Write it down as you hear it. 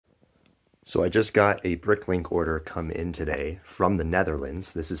So I just got a Bricklink order come in today from the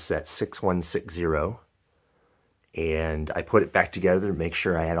Netherlands. This is set 6160. And I put it back together to make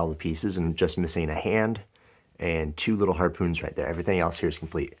sure I had all the pieces, and just missing a hand and two little harpoons right there. Everything else here is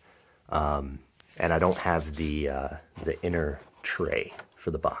complete. And I don't have the inner tray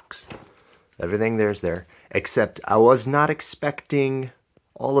for the box. Everything there's there, except I was not expecting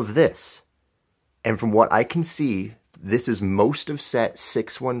all of this. And from what I can see, this is most of set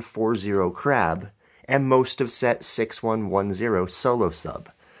 6140 Crab and most of set 6110 Solo Sub.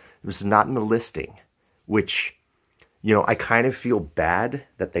 It was not in the listing, which, you know, I kind of feel bad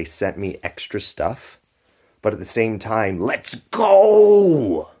that they sent me extra stuff, but at the same time, let's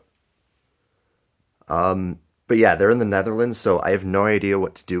go! But yeah, they're in the Netherlands, so I have no idea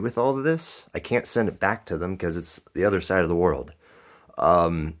what to do with all of this. I can't send it back to them because it's the other side of the world.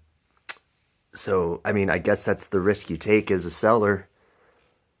 So, I mean, I guess that's the risk you take as a seller.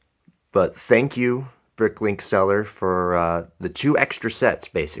 But thank you, Bricklink seller, for the 2 extra sets,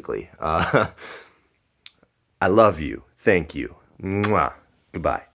 basically. I love you. Thank you. Mwah. Goodbye.